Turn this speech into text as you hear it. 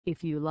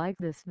If you like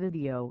this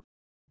video,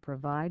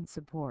 provide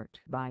support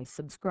by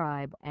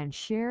subscribe and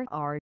share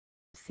our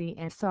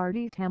CSRD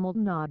Tamil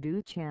Nadu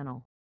channel.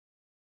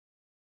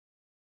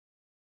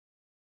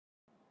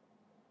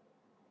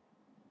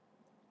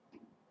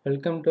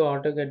 Welcome to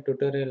AutoCAD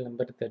tutorial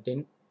number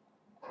 13.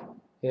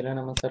 இதில்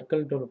நம்ம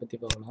circle டூலை பற்றி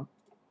பார்க்கலாம்.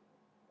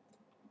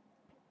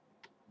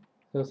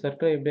 So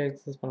சர்க்கிளை எப்படி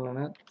access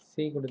பண்ணலாம்னா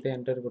C கொடுத்து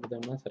enter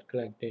கொடுத்தோம்னா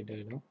சர்க்கிள் ஆக்டிவேட்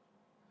ஆகிடும்.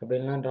 அப்படி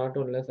இல்லைனா ட்ரா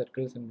டூலில்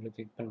சர்க்கிள் சிம்பிளை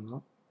கிளிக்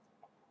பண்ணலாம்.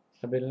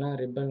 அப்படி இல்லைனா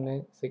ரிப்பன்னு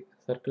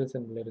சர்க்கிள்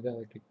சிம்பிள் இருக்குது,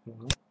 அதை கிளிக்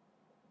பண்ணலாம்.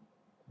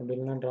 அப்படி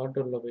இல்லைனா ட்ரா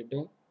டூலில் போயிட்டு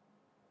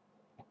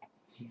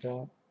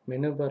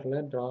மெனு பாரில்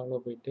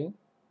ட்ராவில் போயிட்டு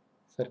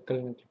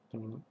சர்க்கிள்னு கிளிக்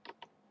பண்ணலாம்.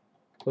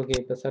 ஓகே,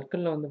 இப்போ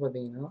சர்க்கிளில் வந்து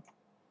பார்த்தீங்கன்னா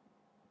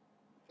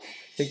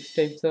 6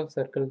 டைப்ஸ் ஆஃப்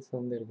சர்க்கிள்ஸ்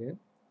வந்து இருக்குது.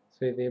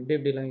 ஸோ இது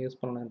எப்படிலாம் யூஸ்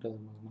பண்ணலான்றது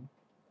பார்க்கலாம்.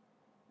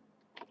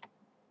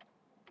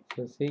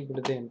 ஸோ சி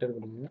கொடுத்து என்டர்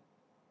கொடுங்க.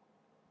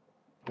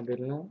 அப்படி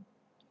இல்லைனா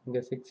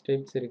இங்கே 6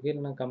 டைப்ஸ் இருக்குது,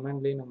 இல்லைனா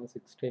கமெண்ட்லேயும் நம்ம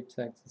 6 டைப்ஸ்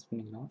ஆக்சஸ்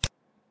பண்ணிக்கலாம்.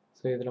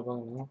 ஸோ இதில்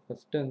பார்க்கலாம்.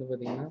 ஃபஸ்ட்டு வந்து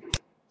பார்த்திங்கன்னா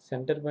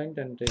centre point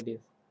and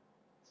radius.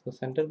 So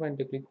centre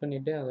பாயிண்ட்டை கிளிக்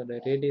பண்ணிவிட்டு அதோட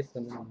ரேடியஸ்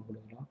வந்து நம்ம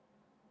கொடுக்கலாம்.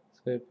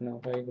 ஸோ இப்போ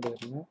நான் 5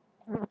 கொடுக்குறேன்னா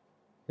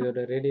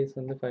இதோட ரேடியஸ்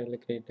வந்து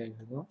 5ல் க்ரியேட்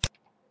ஆகிருக்கும்.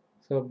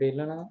 ஸோ அப்படி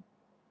இல்லைனா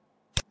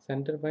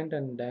சென்டர் பாயிண்ட்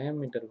அண்ட்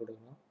டயாமீட்டர்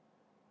கொடுக்கலாம்.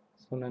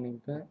 ஸோ நான்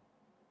இப்போ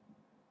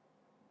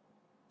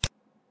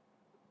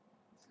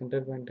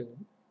சென்டர் பாயிண்ட்டு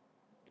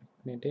கிளிக்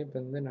பண்ணிவிட்டு இப்போ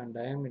வந்து நான்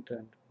டயாமீட்டர்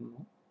என்டர்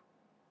பண்ணணும்.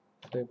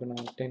 ஸோ இப்போ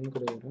நான் 10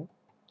 கொடுக்குறேன்.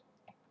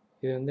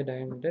 இது வந்து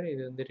டயாமீட்டர்,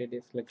 இது வந்து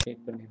ரேடியஸில்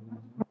க்ரியேட்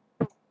பண்ணியிருக்கோம்.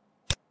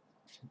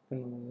 செக்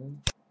பண்ணும்போது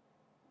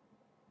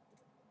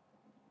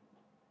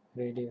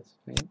ரேடியஸ்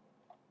 5,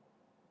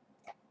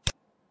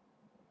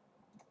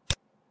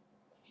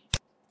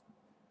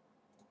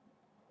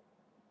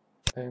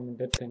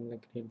 டயாமீட்டர்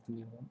 10ல் க்ரியேட்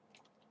பண்ணிடுவோம்.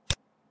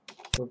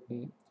 ஓகே,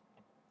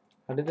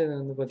 அடுத்தது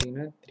வந்து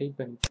பார்த்தீங்கன்னா 3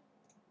 பாயிண்ட்.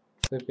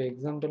 ஸோ இப்போ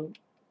எக்ஸாம்பிள்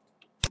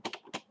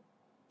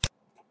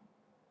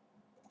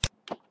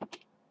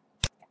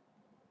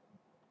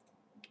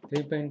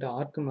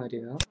ஆர்க் மாதிரி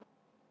தான்.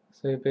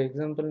 ஸோ இப்போ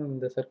எக்ஸாம்பிள்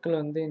இந்த சர்க்கிள்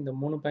வந்து இந்த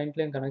 3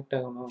 பாயிண்ட்லேயும் கனெக்ட்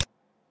ஆகணும்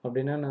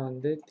அப்படின்னா நான்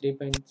வந்து 3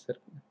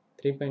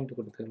 பாயிண்ட்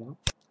கொடுத்துக்கலாம்.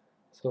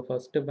 So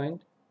first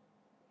point,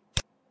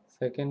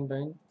 second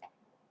point,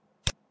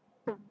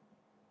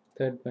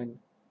 third point.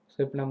 So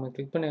இப்போ நம்ம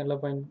கிளிக் பண்ண எல்லா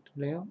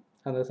பாயிண்ட்லேயும்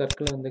அந்த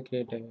சர்க்கிள் வந்து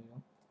க்ரியேட்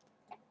ஆகிடும்.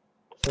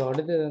 ஸோ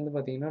அடுத்தது வந்து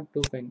பார்த்திங்கன்னா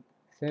 2 பாயிண்ட்.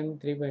 சேம்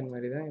 3 பாயிண்ட்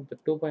மாதிரி தான், இப்போ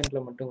 2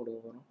 பாயிண்டில் மட்டும் கொடுக்க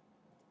போகிறோம்.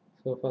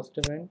 So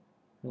first point,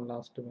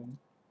 last point.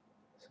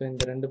 So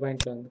இந்த 2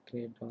 பாயிண்டில் வந்து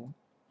க்ரியேட் ஆகும்.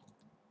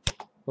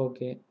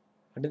 ஓகே,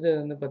 அடுத்தது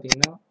வந்து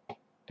பார்த்திங்கன்னா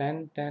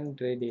tan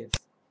ரேடியஸ்.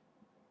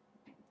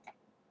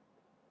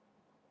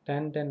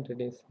 tan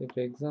ரேடியஸ் இப்போ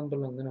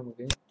எக்ஸாம்பிள் வந்து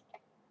நமக்கு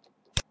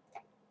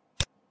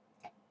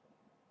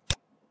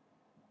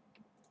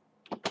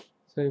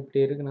ஸோ இப்படி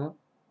இருக்குன்னா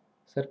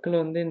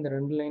சர்க்கிள் வந்து இந்த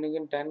 2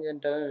 லைனுக்கும்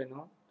டேன்ஜென்ட்டாகவே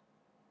வேணும்,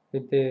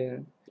 வித்து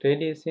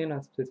ரேடியஸையும்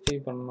நான் ஸ்பெசிஃபை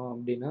பண்ணணும்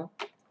அப்படின்னா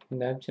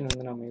இந்த ஆப்ஷன்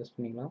வந்து நம்ம யூஸ்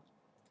பண்ணிக்கலாம்.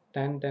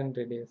 tan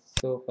radius.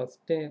 ஸோ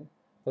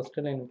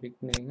ஃபஸ்ட்டு லைனை கிளிக்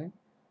பண்ணிடுங்க,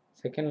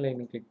 செகண்ட்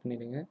லைனை கிளிக்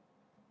பண்ணிடுங்க,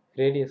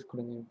 ரேடியஸ்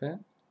கொடுங்க.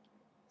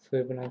 இப்போ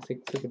இப்போ நான்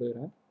 6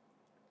 கொடுக்குறேன்.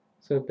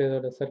 ஸோ இப்போ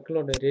இதோட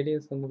சர்க்கிளோட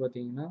ரேடியஸ் வந்து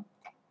பார்த்தீங்கன்னா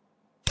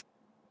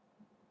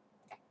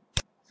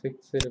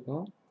 6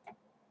 இருக்கும்.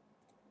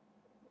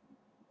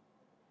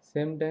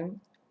 சேம் டைம்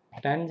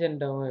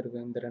டேன்ஜென்ட்டாகவும்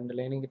இருக்கும், இந்த 2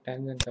 லைனுக்கு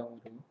டேன்ஜென்ட்டாகவும்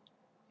இருக்கும்.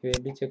 இதை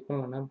எப்படி செக்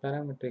பண்ணலாம்னா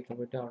பேராமெட்ரிக்கில்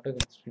போய்ட்டு ஆட்டோ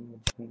கன்ஸ்ட்ரெயின்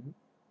கொடுத்துருங்க.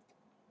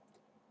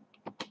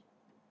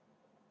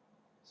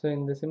 ஸோ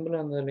இந்த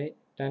சிம்பிள் வந்தாலே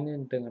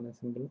டேன்ஜென்ட்டுக்கான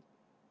சிம்பிள்.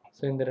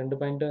 ஸோ இந்த 2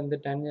 பாயிண்ட்டும் வந்து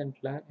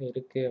டேன்ஜென்ட்டில்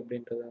இருக்குது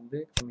அப்படின்றது வந்து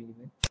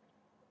காமிக்குது.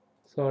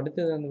 ஸோ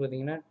அடுத்தது வந்து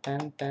பார்த்திங்கன்னா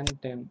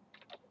tan.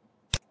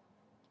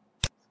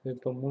 ஸோ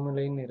இப்போ 3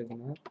 லைன்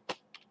இருக்குன்னா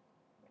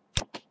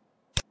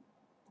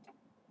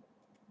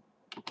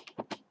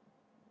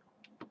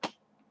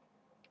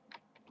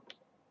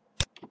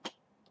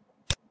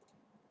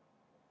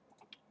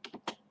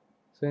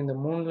ஸோ இந்த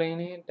 3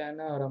 லைனையும்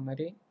டேனாக வர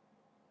மாதிரி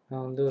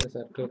நான் வந்து ஒரு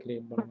சர்க்கிள்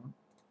க்ரியேட் பண்ணலாம்.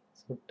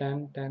 ஸோ tan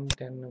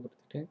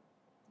கொடுத்துட்டு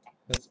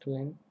first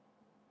line,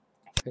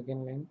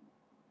 second line,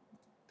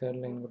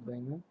 third line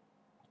கொடுத்தீங்கன்னா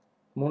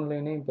 3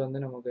 லைனே இப்போ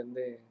வந்து நமக்கு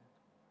வந்து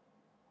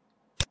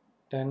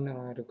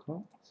 10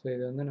 இருக்கும். ஸோ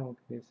இது வந்து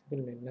நமக்கு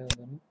விசிபிள்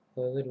இல்லாததாலும்,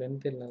 அதாவது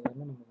லென்த்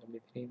இல்லாததாலும் நமக்கு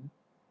அப்படி தெரியுது.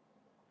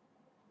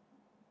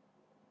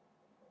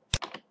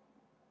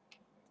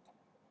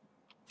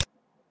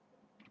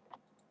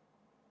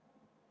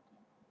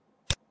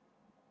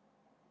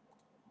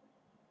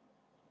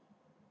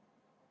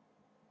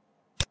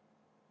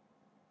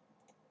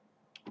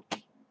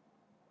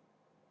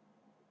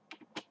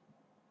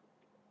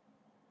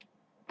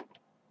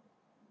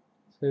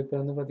 ஸோ இப்போ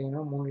வந்து பார்த்தீங்கன்னா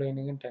 3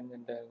 லைனுக்கும்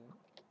டேன்ஜென்ட்டாக இருக்கும்,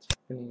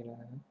 செக்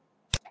பண்ணிக்கலாம்.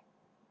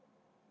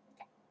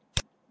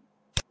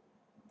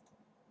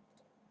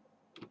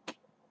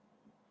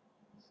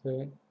 ஸோ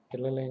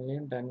எல்லா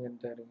லைன்லேயும்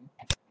டேன்ஜென்ட்டாக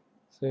இருக்குது.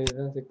 ஸோ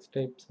இதுதான் 6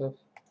 டைப்ஸ்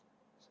ஆஃப்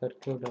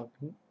சர்க்கிள்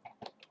ட்ராப்பிங்.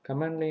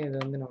 கமெண்ட்லேயும் இதை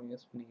வந்து நம்ம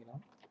யூஸ்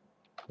பண்ணிக்கலாம்.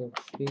 ஸோ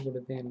சி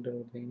கொடுத்து என்டர்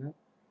கொடுத்தீங்கன்னா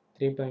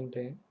 3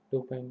 point,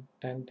 2 point,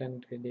 tan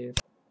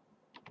radius,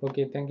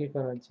 Okay, thank you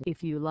for watching.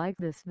 If you like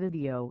this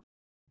video,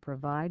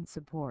 provide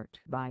support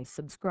by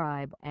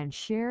subscribe and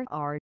share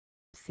our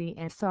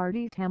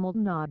CSRD Tamil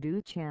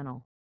Nadu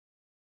channel.